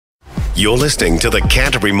You're listening to the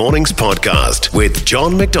Canterbury Mornings podcast with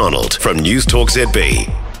John McDonald from News Talk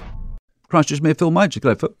ZB. Christchurch Mayor Phil Mauger.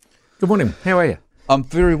 G'day, Phil. Good morning. How are you? I'm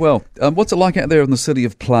very well. What's it like out there in the city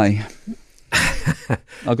of play?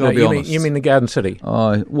 I've got to be honest. You mean the Garden City?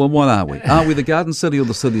 Well, what are we? Are we the Garden City or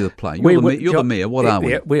the city of play? You're the mayor. What are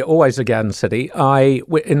we? We're always the Garden City.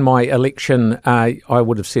 In my election, I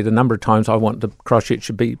would have said a number of times I want the Christchurch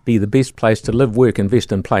to be the best place to live, work,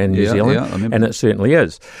 invest and play in New Zealand, and it certainly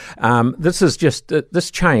is.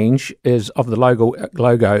 This change of the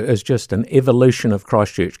logo is just an evolution of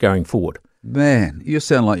Christchurch going forward. Man, you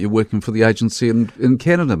sound like you're working for the agency in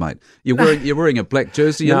Canada, mate. You're wearing a black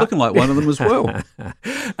jersey. You're looking like one of them as well.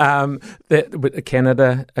 A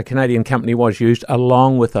Canadian company was used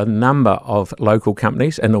along with a number of local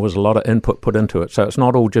companies, and there was a lot of input put into it. So it's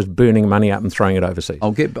not all just burning money up and throwing it overseas.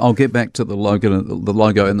 I'll get back to the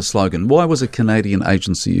logo and the slogan. Why was a Canadian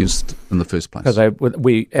agency used in the first place? Because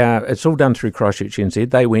it's all done through Christchurch NZ.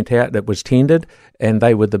 They went out, it was tendered, and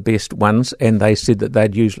they were the best ones, and they said that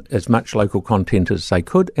they'd use as much local content as they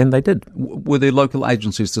could, and they did. Were there local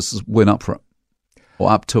agencies that went up for it, or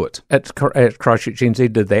up to it? Christchurch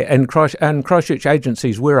NZ did that, and Christchurch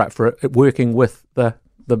agencies were up for it, working with the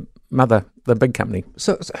big company.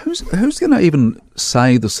 So who's going to even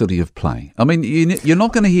say the city of play? I mean, you're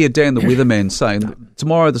not going to hear Dan the weatherman saying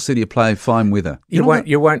tomorrow the city of play, fine weather. You won't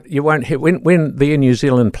hear when the Air New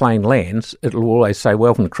Zealand plane lands. It'll always say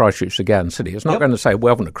welcome to Christchurch, the Garden City. It's not going to say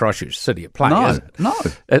welcome to Christchurch, city of play. Is it? No.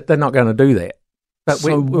 They're not going to do that. But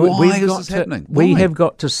why is this happening? We have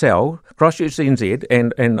got to sell Christchurch NZ,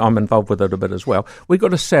 and I'm involved with it a bit as well. We've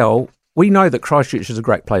got to sell. We know that Christchurch is a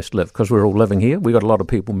great place to live because we're all living here. We've got a lot of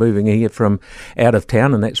people moving here from out of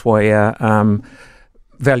town, and that's why our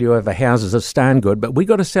value over houses is staying good. But we've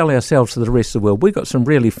got to sell ourselves to the rest of the world. We've got some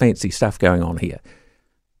really fancy stuff going on here.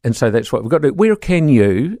 And so that's what we've got to do. Where can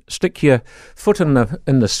you stick your foot in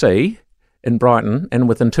the sea in Brighton and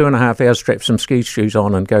within 2.5 hours strap some ski shoes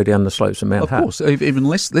on and go down the slopes of Mount Hart? Of course, even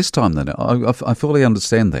less time than that. I fully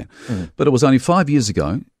understand that. But it was only 5 years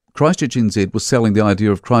ago Christchurch NZ was selling the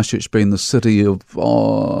idea of Christchurch being the city of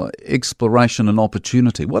exploration and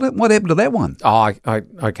opportunity. What happened to that one? I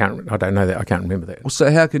can't. I don't know that. I can't remember that. Well,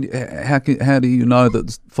 so how do you know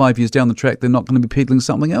that 5 years down the track they're not going to be peddling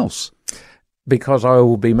something else? Because I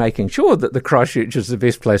will be making sure that the Christchurch is the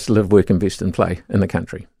best place to live, work, invest and play in the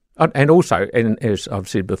country. And also, and as I've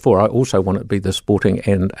said before, I also want it to be the sporting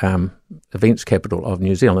and events capital of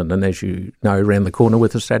New Zealand. And as you know, around the corner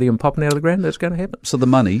with the stadium popping out of the ground, that's going to happen. So the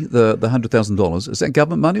money, the $100,000, is that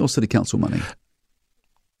government money or city council money?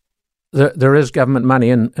 There is government money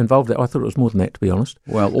involved there. I thought it was more than that, to be honest.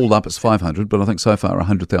 Well, all up it's 500, but I think so far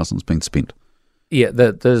 100,000 has been spent. Yeah,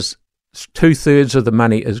 there's 2/3 of the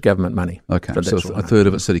money is government money. Okay, so a third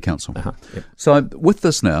of it's city council. Yeah. So with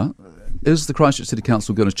this now, is the Christchurch City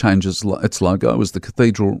Council going to change its logo? Is the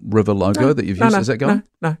Cathedral River logo that you've used, is that going?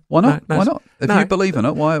 No. Why not? Why not? If you believe in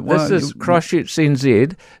it, why? This is Christchurch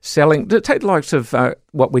NZ selling. Take the likes of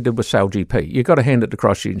what we did with Sale GP. You've got to hand it to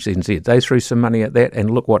Christchurch NZ. They threw some money at that,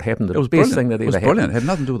 and look what happened. It was the best thing that ever happened. It was brilliant. It had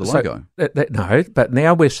nothing to do with the logo. No, but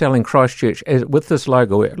now we're selling Christchurch with this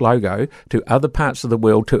logo to other parts of the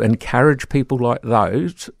world to encourage people like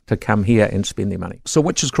those to come here and spend their money. So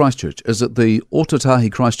which is Christchurch? Is it the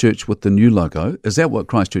Otatahi Christchurch with the new logo? Is that what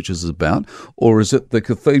Christchurch is about? Or is it the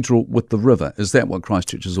cathedral with the river? Is that what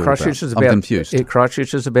Christchurch is all about? I'm confused.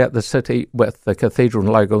 Christchurch is about the city with the cathedral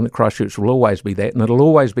logo, and Christchurch will always be that, and it'll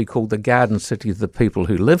always be called the Garden City of the people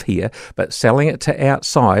who live here, but selling it to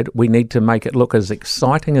outside, we need to make it look as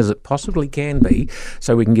exciting as it possibly can be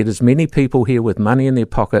so we can get as many people here with money in their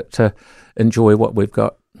pocket to enjoy what we've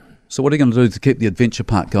got. So what are you going to do to keep the adventure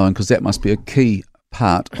park going? Because that must be a key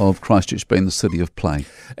part of Christchurch being the city of play.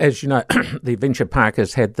 As you know, the adventure park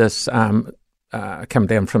has had this come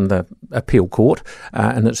down from the appeal court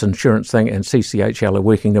and its insurance thing, and CCHL are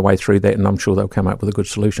working their way through that, and I'm sure they'll come up with a good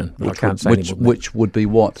solution. But I can't say any more than which would be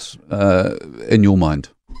what in your mind?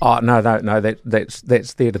 Oh no!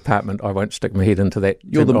 That's their department. I won't stick my head into that.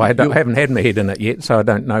 I haven't had my head in it yet, so I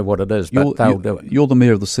don't know what it is. But they'll do it. You're the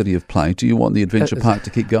mayor of the city of play. Do you want the adventure park to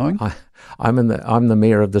keep going? I'm the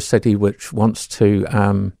mayor of the city which wants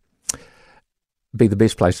to be the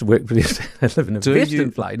best place to work, live and invest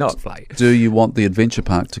in play, not play. Do you want the adventure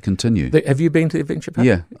park to continue? Have you been to the adventure park?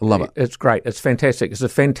 Yeah, I love it. It's great. It's fantastic. It's a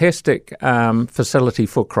fantastic facility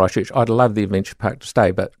for Christchurch. I'd love the adventure park to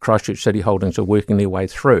stay, but Christchurch City Holdings are working their way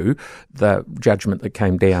through the judgment that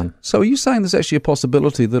came down. So are you saying there's actually a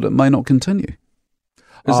possibility that it may not continue?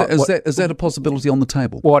 Is that a possibility on the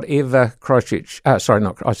table? Whatever Christchurch, I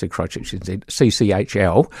said Christchurch NZ,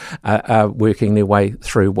 CCHL are working their way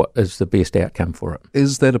through what is the best outcome for it.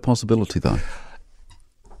 Is that a possibility, though?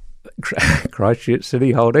 Christchurch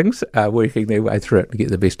City Holdings are working their way through it to get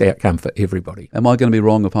the best outcome for everybody. Am I going to be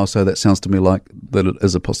wrong if I say that sounds to me like that it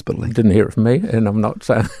is a possibility? Didn't hear it from me, and I'm not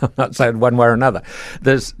saying one way or another.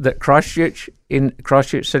 There's that Christchurch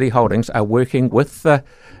City Holdings are working with the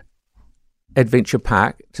Adventure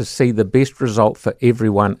Park to see the best result for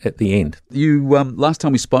everyone at the end. You last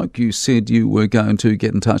time we spoke, you said you were going to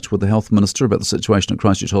get in touch with the Health Minister about the situation at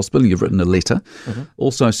Christchurch Hospital. You've written a letter. Mm-hmm.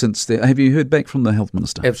 Also, since then, have you heard back from the Health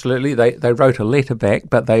Minister? Absolutely. They wrote a letter back,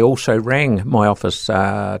 but they also rang my office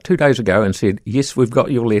 2 days ago and said, yes, we've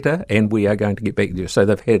got your letter and we are going to get back to you. So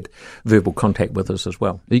they've had verbal contact with us as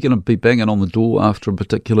well. Are you going to be banging on the door after a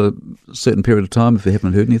particular certain period of time if you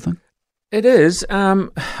haven't heard anything? It is.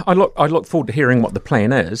 I look forward to hearing what the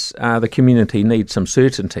plan is. The community needs some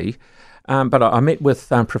certainty. But I met with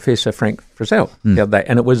Professor Frank Frizzell the other day,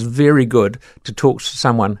 and it was very good to talk to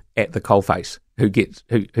someone at the coalface who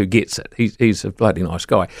gets it. He's a bloody nice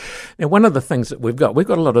guy. Now, one of the things that we've got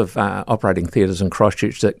a lot of operating theatres in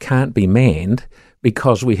Christchurch that can't be manned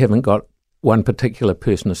because we haven't got one particular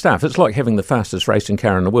person of staff. It's like having the fastest racing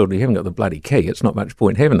car in the world. You haven't got the bloody key. It's not much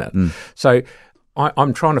point having it. So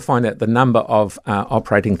I'm trying to find out the number of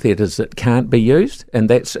operating theatres that can't be used,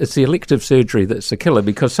 and it's the elective surgery that's the killer,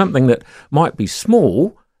 because something that might be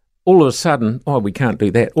small, all of a sudden, we can't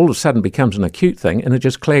do that, all of a sudden becomes an acute thing, and it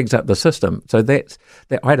just clogs up the system. So that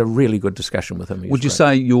I had a really good discussion with him. Would you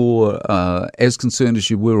say you're as concerned as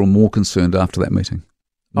you were, or more concerned after that meeting?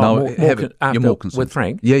 You're more concerned. With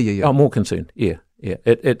Frank? Yeah. Oh, more concerned, yeah.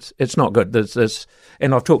 It's not good. There's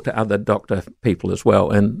and I've talked to other doctor people as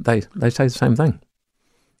well, and they say the same thing.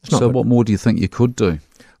 So good. What more do you think you could do?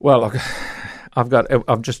 Well,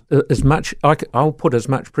 I've just as much. I'll put as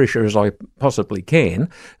much pressure as I possibly can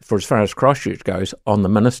for as far as Christchurch goes on the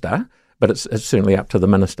minister. But it's certainly up to the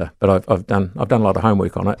minister. But I've done a lot of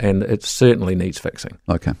homework on it, and it certainly needs fixing.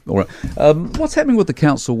 Okay, all right. What's happening with the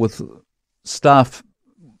council with staff,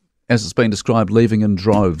 as it's been described, leaving in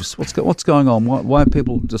droves? What's going on? Why are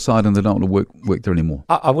people deciding they don't want to work there anymore?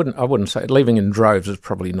 I wouldn't say leaving in droves is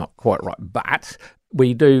probably not quite right, but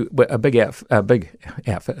we do a big company, a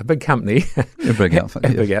big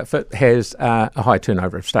outfit has a high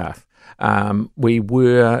turnover of staff. We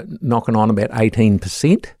were knocking on about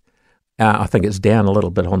 18%. I think it's down a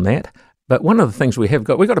little bit on that. But one of the things we've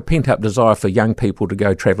got a pent-up desire for young people to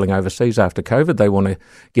go travelling overseas after COVID. They want to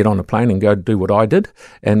get on a plane and go do what I did.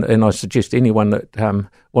 And I suggest anyone that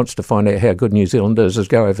wants to find out how good New Zealand is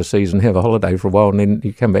go overseas and have a holiday for a while, and then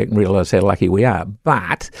you come back and realise how lucky we are.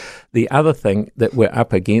 But the other thing that we're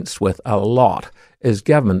up against with a lot is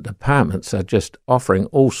government departments are just offering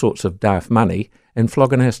all sorts of daft money and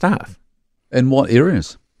flogging our staff. In what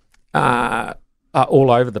areas?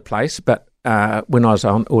 All over the place, but when I was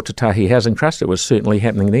on Otatahi Housing Trust, it was certainly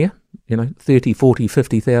happening there. $30,000,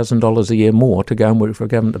 $40,000, $50,000 a year more to go and work for a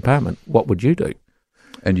government department. What would you do?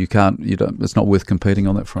 And you don't. It's not worth competing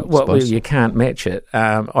on that front. Well, you can't match it.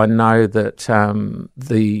 I know that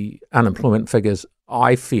the unemployment figures,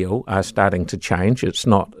 I feel, are starting to change. It's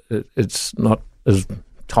not as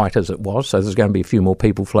tight as it was, so there's going to be a few more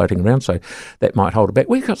people floating around, so that might hold it back.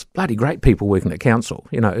 We've got bloody great people working at council,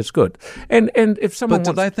 it's good. And if someone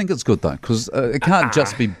do they think it's good, though? Because it can't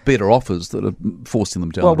just be better offers that are forcing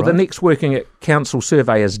them down the road. Well, the next Working at Council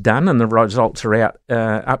survey is done, and the results are out,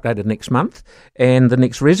 updated next month, and the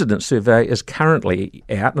next resident survey is currently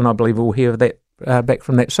out, and I believe we'll hear that back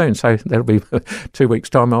from that soon. So that'll be 2 weeks'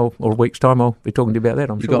 time or a week's time. I'll be talking to you about that,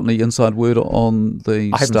 I'm sure. You got any inside word on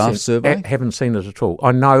the staff survey? I haven't seen it at all.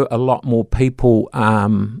 I know a lot more people,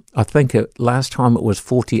 I think last time it was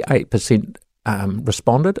 48%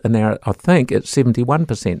 responded, and now I think it's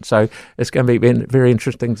 71%. So it's going to be very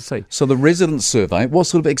interesting to see. So the resident survey, what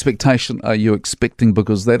sort of expectation are you expecting?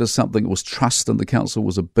 Because that is something that was trust in the council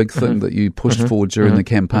was a big thing that you pushed forward during the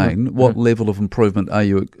campaign. What level of improvement are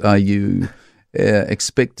you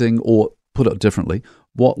expecting, or put it differently,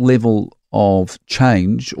 what level of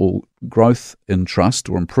change or growth in trust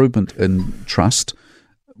or improvement in trust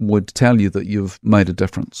would tell you that you've made a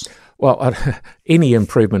difference? Well, any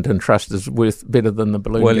improvement in trust is worth better than the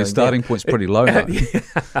balloon. Well, your starting point's pretty low, though.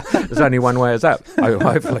 There's only one way is up,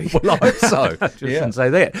 hopefully. Well, I hope so. Shouldn't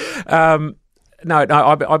say that. No,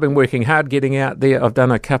 I've been working hard getting out there. I've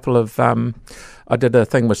done a couple of. I did a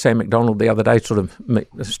thing with Sam McDonald the other day, sort of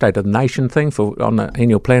State of the Nation thing on the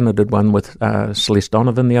annual plan. I did one with Celeste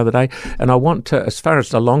Donovan the other day, and I want to, as far as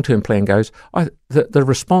the long-term plan goes, the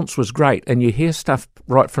response was great, and you hear stuff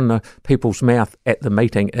right from the people's mouth at the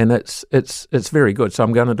meeting, and it's very good. So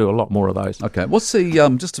I'm going to do a lot more of those. Okay, what's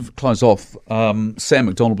the just to close off? Sam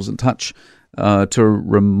McDonald was in touch to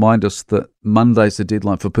remind us that Monday's the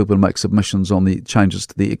deadline for people to make submissions on the changes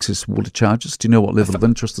to the excess water charges. Do you know what level of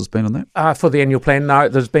interest there's been on that? For the annual plan, no.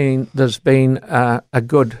 There's been a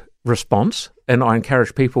good response, and I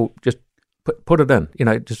encourage people just put it in.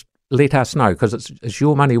 Just let us know, because it's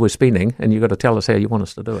your money we're spending, and you've got to tell us how you want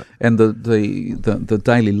us to do it. And the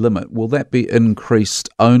daily limit, will that be increased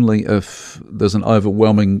only if there's an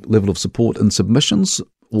overwhelming level of support in submissions?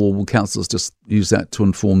 Or will councillors just use that to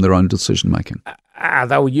inform their own decision-making?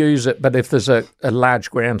 They'll use it, but if there's a large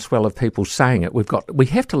groundswell of people saying it, we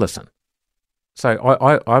have to listen. So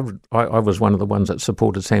I was one of the ones that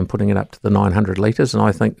supported Sam putting it up to the 900 litres, and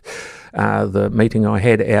I think the meeting I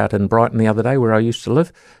had out in Brighton the other day, where I used to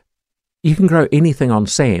live, you can grow anything on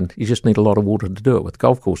sand. You just need a lot of water to do it. With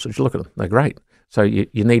golf courses, you look at them, they're great. So you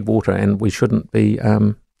need water, and we shouldn't be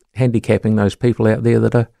handicapping those people out there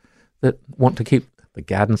that want to keep the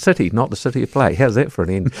Garden City, not the city of play. How's that for an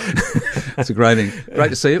end? That's a great end. Great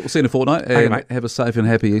to see you. We'll see you in a fortnight. Okay, mate. Have a safe and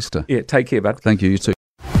happy Easter. Yeah, take care, bud. Thank you. You too.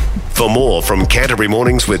 For more from Canterbury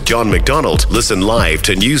Mornings with John McDonald, listen live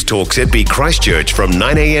to News Talk ZB Christchurch from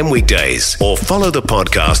 9 a.m. weekdays, or follow the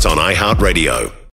podcast on iHeartRadio.